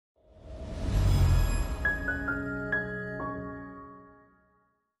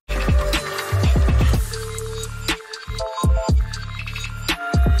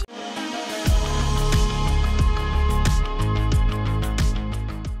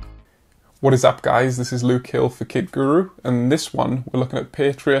What is up guys, this is Luke Hill for Kit Guru, and in this one we're looking at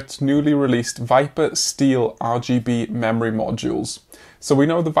Patriot's newly released Viper Steel RGB memory modules. So we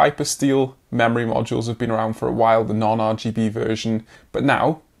know the Viper Steel memory modules have been around for a while, the non-RGB version, but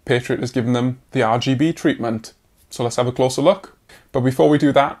now Patriot has given them the RGB treatment. So let's have a closer look. But before we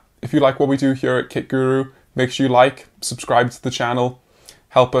do that, if you like what we do here at Kit Guru, make sure you like, subscribe to the channel,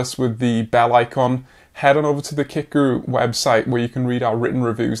 help us with the bell icon. Head on over to the Kit Guru website where you can read our written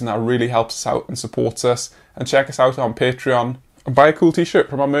reviews, and that really helps us out and supports us. And check us out on Patreon and buy a cool t-shirt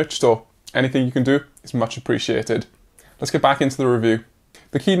from our merch store. Anything you can do is much appreciated. Let's get back into the review.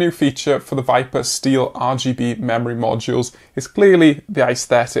 The key new feature for the Viper Steel RGB memory modules is clearly the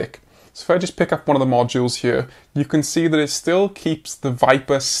aesthetic. So if I just pick up one of the modules here, you can see that it still keeps the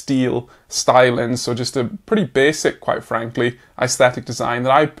Viper Steel styling, so just a pretty basic, quite frankly, aesthetic design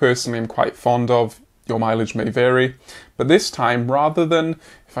that I personally am quite fond of. Your mileage may vary, but this time, rather than,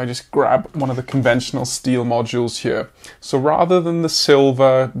 if I just grab one of the conventional steel modules here, so rather than the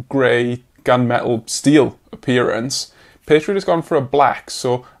silver, grey, gunmetal steel appearance, Patriot has gone for a black,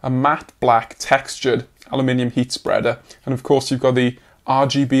 so a matte black textured aluminium heat spreader, and of course you've got the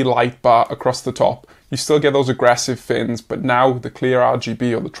RGB light bar across the top. You still get those aggressive fins, but now the clear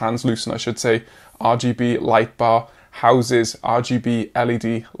RGB, or the translucent I should say, RGB light bar houses RGB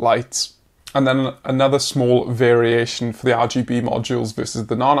LED lights. And then another small variation for the RGB modules versus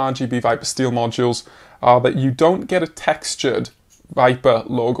the non-RGB Viper Steel modules are that you don't get a textured Viper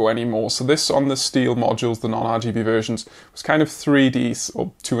logo anymore. So this on the steel modules, the non-RGB versions, was kind of 3D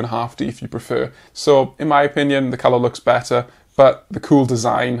or 2.5D if you prefer. So in my opinion, the color looks better, but the cool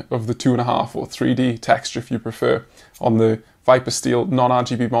design of the 2.5 or 3D texture if you prefer on the Viper Steel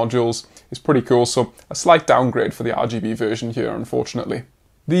non-RGB modules is pretty cool. So a slight downgrade for the RGB version here, unfortunately.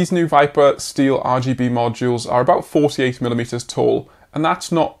 These new Viper Steel RGB modules are about 48mm tall, and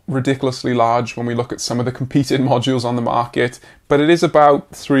that's not ridiculously large when we look at some of the competing modules on the market, but it is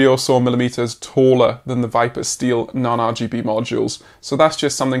about 3 or so millimeters taller than the Viper Steel non-RGB modules, so that's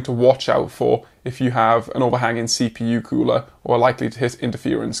just something to watch out for if you have an overhanging CPU cooler or are likely to hit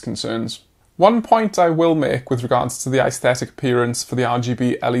interference concerns. One point I will make with regards to the aesthetic appearance for the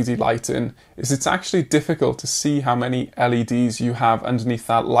RGB LED lighting is it's actually difficult to see how many LEDs you have underneath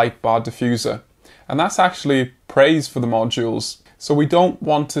that light bar diffuser. And that's actually praise for the modules. So we don't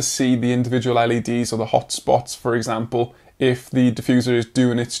want to see the individual LEDs or the hotspots, for example, if the diffuser is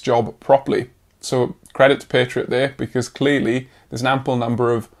doing its job properly. So credit to Patriot there, because clearly there's an ample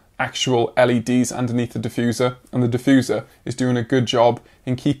number of actual LEDs underneath the diffuser, and the diffuser is doing a good job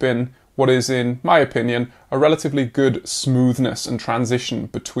in keeping what is, in my opinion, a relatively good smoothness and transition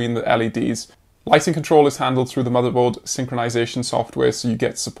between the LEDs. Lighting control is handled through the motherboard synchronization software, so you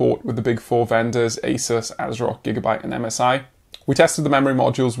get support with the big four vendors, ASUS, ASRock, Gigabyte and MSI. We tested the memory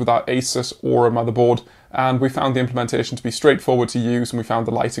modules with our ASUS Aura motherboard, and we found the implementation to be straightforward to use, and we found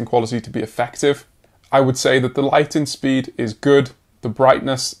the lighting quality to be effective. I would say that the lighting speed is good, the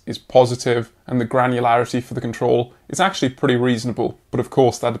brightness is positive, and the granularity for the control is actually pretty reasonable, but of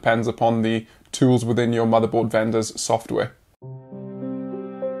course that depends upon the tools within your motherboard vendor's software.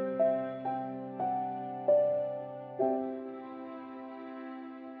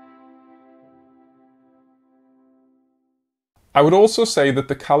 I would also say that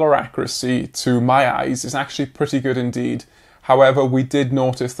the color accuracy, to my eyes, is actually pretty good indeed. However, we did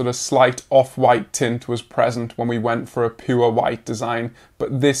notice that a slight off-white tint was present when we went for a pure white design,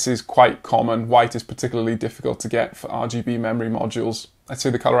 but this is quite common. White is particularly difficult to get for RGB memory modules. I'd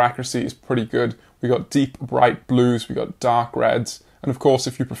say the color accuracy is pretty good. We got deep, bright blues, we got dark reds, and of course,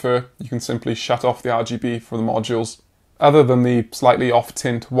 if you prefer, you can simply shut off the RGB for the modules. Other than the slightly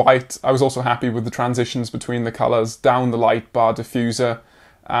off-tint white, I was also happy with the transitions between the colors down the light bar diffuser.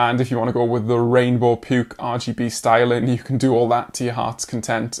 And if you want to go with the rainbow puke RGB styling, you can do all that to your heart's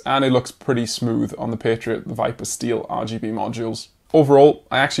content. And it looks pretty smooth on the Patriot, the Viper Steel RGB modules. Overall,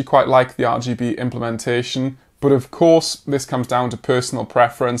 I actually quite like the RGB implementation. But of course, this comes down to personal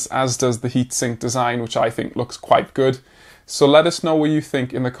preference, as does the heatsink design, which I think looks quite good. So let us know what you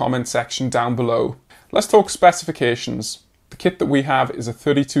think in the comment section down below. Let's talk specifications. The kit that we have is a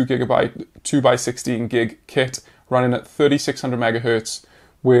 32GB 2x16 gig kit running at 3600 MHz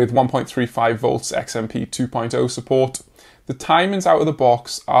with 1.35 volts XMP 2.0 support. The timings out of the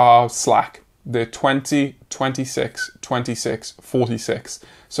box are slack. They're 20, 26, 26, 46.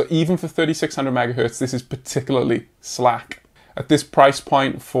 So even for 3600 MHz, this is particularly slack. At this price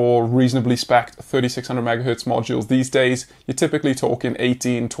point for reasonably spec'd 3600 MHz modules these days, you're typically talking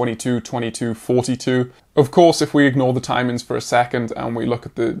 18, 22, 22, 42. Of course, if we ignore the timings for a second and we look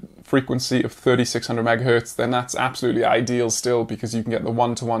at the frequency of 3600 MHz, then that's absolutely ideal still, because you can get the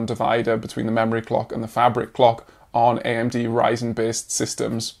one-to-one divider between the memory clock and the fabric clock on AMD Ryzen based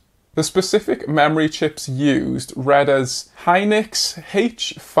systems. The specific memory chips used read as Hynix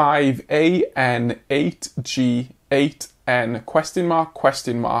H5AN8G8N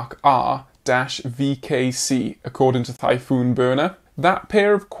R-VKC, according to Typhoon Burner. That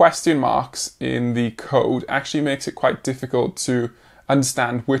pair of question marks in the code actually makes it quite difficult to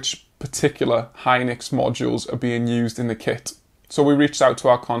understand which particular Hynix modules are being used in the kit. So we reached out to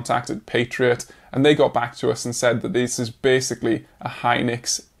our contact at Patriot, and they got back to us and said that this is basically a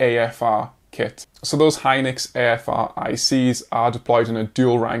Hynix AFR kit. So those Hynix AFR ICs are deployed in a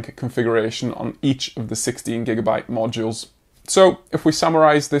dual rank configuration on each of the 16 GB modules. So if we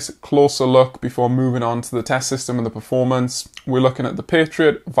summarize this closer look before moving on to the test system and the performance, we're looking at the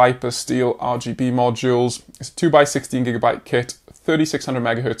Patriot VIII Steel RGB modules. It's a 2x16 GB kit, 3600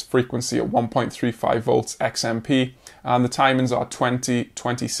 MHz frequency at 1.35 volts XMP, and the timings are 20,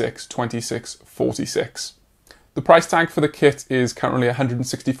 26, 26, 46. The price tag for the kit is currently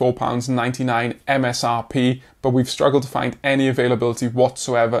 £164.99 MSRP, but we've struggled to find any availability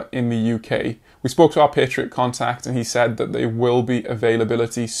whatsoever in the UK. We spoke to our Patriot contact and he said that there will be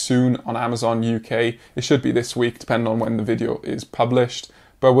availability soon on Amazon UK. It should be this week, depending on when the video is published,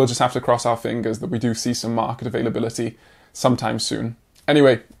 but we'll just have to cross our fingers that we do see some market availability sometime soon.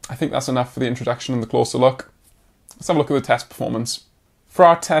 Anyway, I think that's enough for the introduction and the closer look. Let's have a look at the test performance. For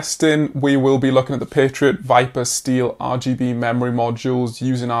our testing, we will be looking at the Patriot VIII Steel RGB memory modules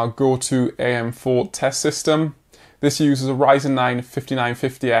using our go-to AM4 test system. This uses a Ryzen 9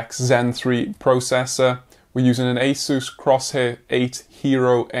 5950X Zen 3 processor. We're using an ASUS Crosshair 8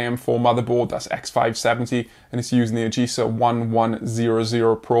 Hero AM4 motherboard, that's X570, and it's using the AGESA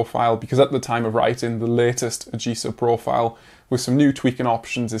 1100 profile, because at the time of writing, the latest AGESA profile with some new tweaking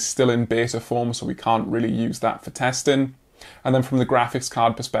options is still in beta form, so we can't really use that for testing. And then from the graphics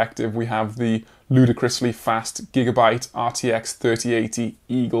card perspective, we have the ludicrously fast Gigabyte RTX 3080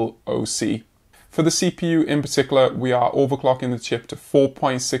 Eagle OC. For the CPU in particular, we are overclocking the chip to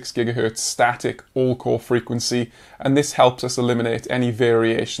 4.6 GHz static all-core frequency, and this helps us eliminate any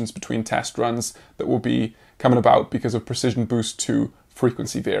variations between test runs that will be coming about because of Precision Boost 2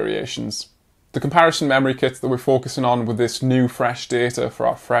 frequency variations. The comparison memory kits that we're focusing on with this new fresh data for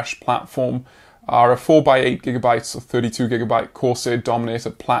our fresh platform are a 4x8 GB or 32 GB Corsair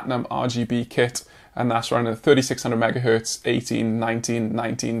Dominator Platinum RGB kit, and that's running at 3600 MHz, 18, 19,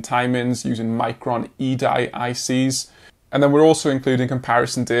 19 timings using Micron E-die ICs. And then we're also including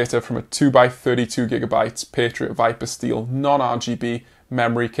comparison data from a 2x32 GB Patriot VIII Steel non-RGB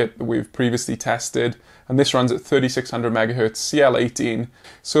memory kit that we've previously tested, and this runs at 3600 MHz CL18.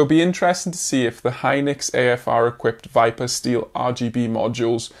 So it'll be interesting to see if the Hynix AFR equipped VIII Steel RGB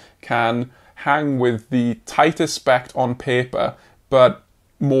modules can hang with the tighter spec on paper, but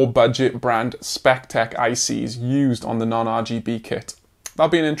more budget brand SpecTek ICs used on the non-RGB kit.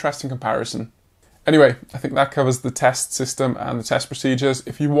 That'll be an interesting comparison. Anyway, I think that covers the test system and the test procedures.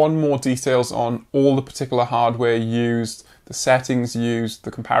 If you want more details on all the particular hardware used, the settings used,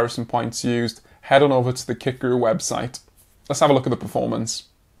 the comparison points used, head on over to the KitGuru website. Let's have a look at the performance.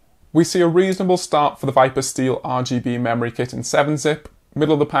 We see a reasonable start for the VIII Steel RGB memory kit in 7-zip.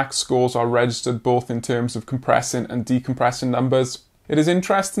 Middle of the pack scores are registered both in terms of compressing and decompressing numbers. It is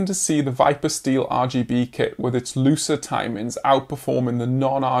interesting to see the VIII Steel RGB kit with its looser timings outperforming the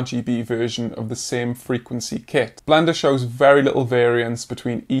non-RGB version of the same frequency kit. Blender shows very little variance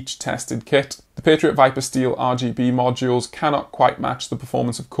between each tested kit. The Patriot VIII Steel RGB modules cannot quite match the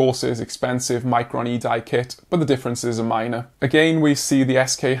performance of Corsair's expensive Micron E-die kit, but the differences are minor. Again, we see the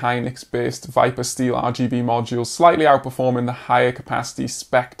SK Hynix based VIII Steel RGB modules slightly outperforming the higher capacity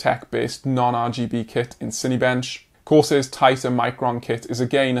SpecTek based non-RGB kit in Cinebench. Corsair's tighter Micron kit is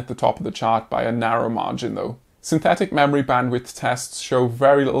again at the top of the chart by a narrow margin though. Synthetic memory bandwidth tests show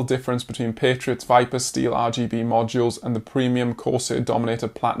very little difference between Patriot's VIII Steel RGB modules and the premium Corsair Dominator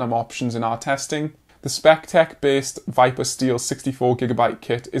Platinum options in our testing. The SpecTek based VIII Steel 64GB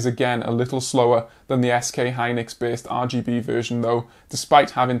kit is again a little slower than the SK Hynix based RGB version though,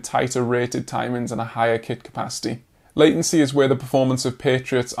 despite having tighter rated timings and a higher kit capacity. Latency is where the performance of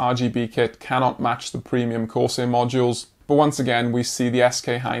Patriot's RGB kit cannot match the premium Corsair modules, But once again, we see the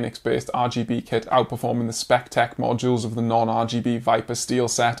SK Hynix based RGB kit outperforming the SpecTek modules of the non-RGB VIII Steel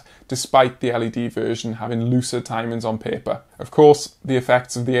set, despite the LED version having looser timings on paper. Of course, the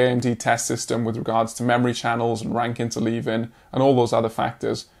effects of the AMD test system with regards to memory channels and rank interleaving and all those other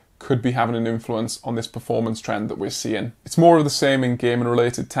factors could be having an influence on this performance trend that we're seeing. It's more of the same in gaming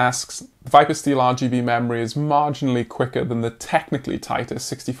related tasks. The VIII Steel RGB memory is marginally quicker than the technically tighter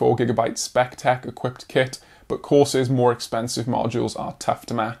 64GB SpecTek equipped kit, but Corsair's more expensive modules are tough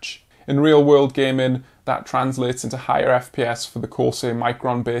to match. In real world gaming, that translates into higher FPS for the Corsair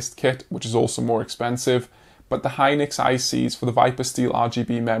Micron based kit, which is also more expensive, but the Hynix ICs for the VIII Steel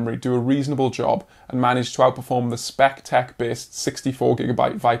RGB memory do a reasonable job and manage to outperform the SpecTek based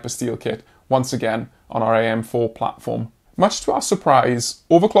 64GB VIII Steel kit, once again on our AM4 platform. Much to our surprise,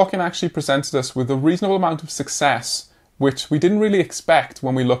 overclocking actually presented us with a reasonable amount of success, which we didn't really expect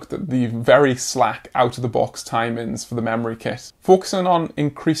when we looked at the very slack out-of-the-box timings for the memory kit. Focusing on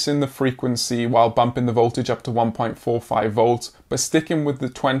increasing the frequency while bumping the voltage up to 1.45 volts, but sticking with the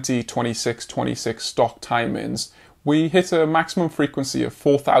 20, 26, 26 stock timings, we hit a maximum frequency of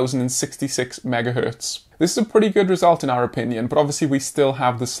 4066 megahertz. This is a pretty good result in our opinion, but obviously we still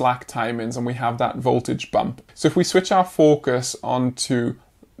have the slack timings and we have that voltage bump. So if we switch our focus onto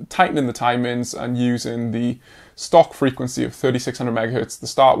tightening the timings and using the stock frequency of 3600 megahertz to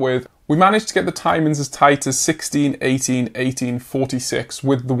start with, we managed to get the timings as tight as 16, 18, 18, 46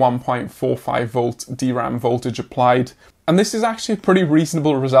 with the 1.45 volt DRAM voltage applied. And this is actually a pretty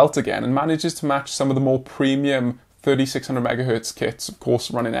reasonable result again and manages to match some of the more premium 3600 megahertz kits, of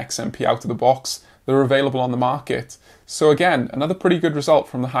course running XMP out of the box, that are available on the market. So again, another pretty good result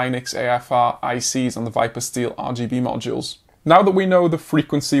from the Hynix AFR ICs on the VIII Steel RGB modules. Now that we know the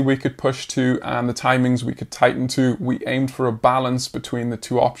frequency we could push to and the timings we could tighten to, we aimed for a balance between the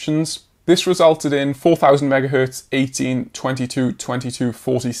two options. This resulted in 4000 MHz, 18, 22, 22,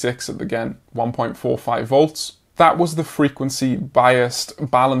 46 at again 1.45 volts. That was the frequency biased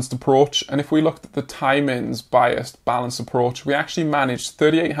balanced approach, and if we looked at the timings biased balanced approach, we actually managed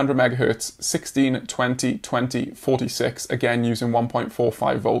 3800 MHz, 16, 20, 20, 46, again using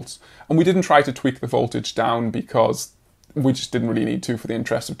 1.45 volts. And we didn't try to tweak the voltage down because we just didn't really need to for the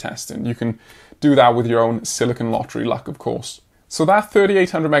interest of testing. You can do that with your own silicon lottery luck, of course. So that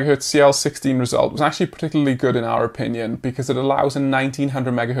 3800 MHz CL16 result was actually particularly good in our opinion because it allows a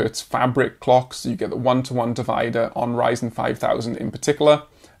 1900 MHz fabric clock, so you get the one-to-one divider on Ryzen 5000 in particular,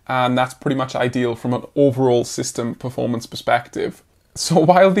 and that's pretty much ideal from an overall system performance perspective. So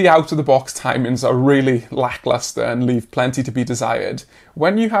while the out-of-the-box timings are really lackluster and leave plenty to be desired,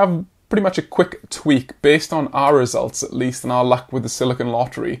 when you have pretty much a quick tweak based on our results, at least, and our luck with the silicon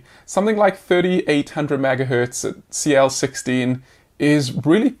lottery, something like 3800 megahertz at CL16 is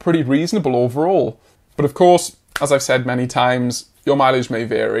really pretty reasonable overall. But of course, as I've said many times, your mileage may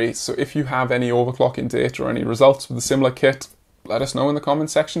vary, so if you have any overclocking data or any results with a similar kit, let us know in the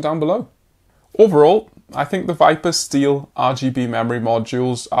comments section down below. Overall, I think the VIII Steel RGB memory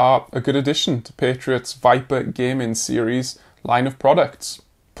modules are a good addition to Patriot's VIII Gaming Series line of products.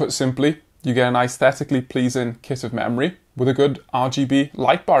 Put simply, you get an aesthetically pleasing kit of memory with a good RGB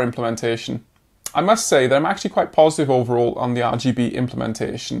light bar implementation. I must say that I'm actually quite positive overall on the RGB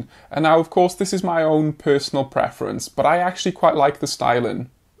implementation, and now of course this is my own personal preference, but I actually quite like the styling.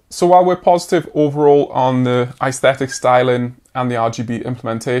 So while we're positive overall on the aesthetic styling and the RGB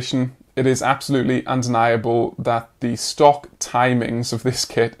implementation, it is absolutely undeniable that the stock timings of this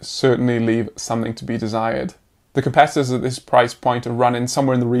kit certainly leave something to be desired. The competitors at this price point are running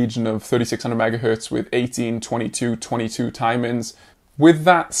somewhere in the region of 3600 MHz with 18, 22, 22 timings. With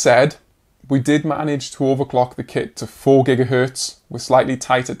that said, we did manage to overclock the kit to 4 GHz with slightly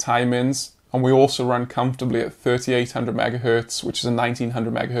tighter timings, and we also run comfortably at 3800 MHz, which is a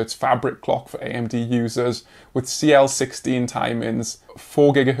 1900 MHz fabric clock for AMD users, with CL16 timings,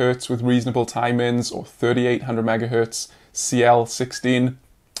 4 GHz with reasonable timings, or 3800 MHz CL16.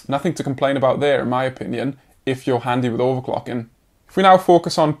 Nothing to complain about there, in my opinion, if you're handy with overclocking. If we now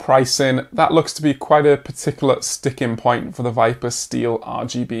focus on pricing, that looks to be quite a particular sticking point for the VIII Steel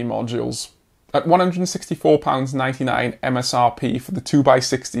RGB modules. At £164.99 MSRP for the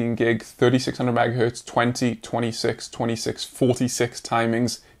 2x16 gig 3600 MHz 20, 26, 26, 46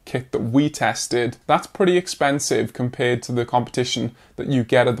 timings kit that we tested, that's pretty expensive compared to the competition that you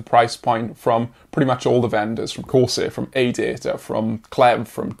get at the price point from pretty much all the vendors, from Corsair, from AData, from Clev,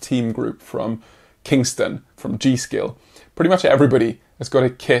 from Team Group, from Kingston, from G-Skill. Pretty much everybody has got a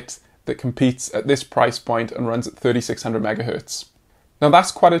kit that competes at this price point and runs at 3600 MHz. Now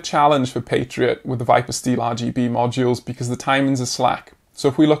that's quite a challenge for Patriot with the VIII Steel RGB modules because the timings are slack. So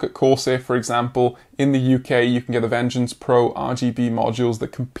if we look at Corsair, for example, in the UK, you can get the Vengeance Pro RGB modules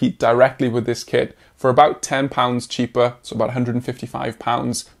that compete directly with this kit for about £10 cheaper, so about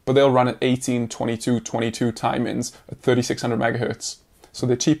 £155, but they'll run at 18, 22, 22 timings at 3600 megahertz. So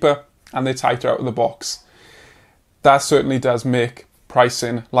they're cheaper and they're tighter out of the box. That certainly does make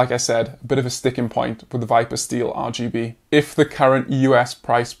pricing, like I said, a bit of a sticking point with the Viper Steel RGB. If the current US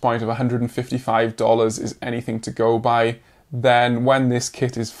price point of $155 is anything to go by, then when this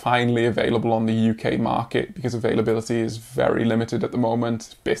kit is finally available on the UK market, because availability is very limited at the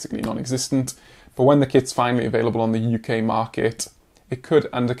moment, basically non-existent, but when the kit's finally available on the UK market, it could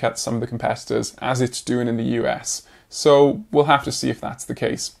undercut some of the competitors as it's doing in the US. So we'll have to see if that's the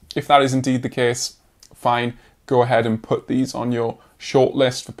case. If that is indeed the case, fine, go ahead and put these on your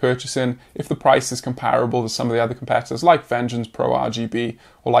shortlist for purchasing. If the price is comparable to some of the other competitors like Vengeance Pro RGB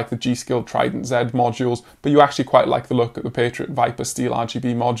or like the G-Skill Trident Z modules, but you actually quite like the look at the Patriot Viper Steel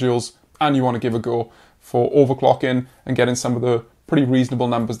RGB modules and you want to give a go for overclocking and getting some of the pretty reasonable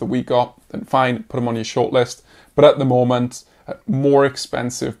numbers that we got, then fine, put them on your shortlist. But at the moment, at more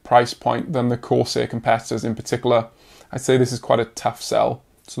expensive price point than the Corsair competitors in particular, I'd say this is quite a tough sell.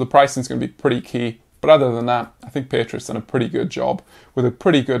 So the pricing is going to be pretty key. But other than that, I think Patriot's done a pretty good job with a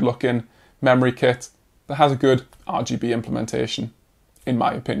pretty good looking memory kit that has a good RGB implementation, in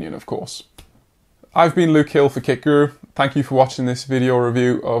my opinion, of course. I've been Luke Hill for Kit Guru. Thank you for watching this video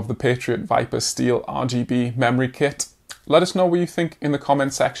review of the Patriot Viper Steel RGB memory kit. Let us know what you think in the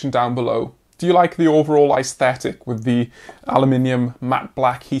comment section down below. Do you like the overall aesthetic with the aluminium matte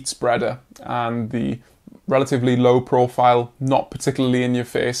black heat spreader and the relatively low profile, not particularly in your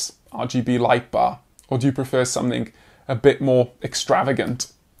face RGB light bar? Or do you prefer something a bit more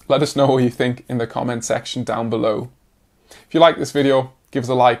extravagant? Let us know what you think in the comment section down below. If you like this video, give us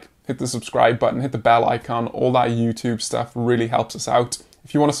a like, hit the subscribe button, hit the bell icon, all that YouTube stuff really helps us out.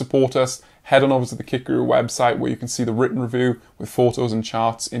 If you want to support us, head on over to the Kit Guru website where you can see the written review with photos and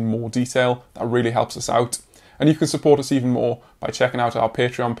charts in more detail. That really helps us out. And you can support us even more by checking out our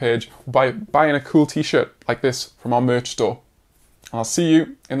Patreon page or by buying a cool t-shirt like this from our merch store. I'll see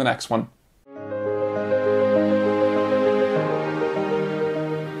you in the next one.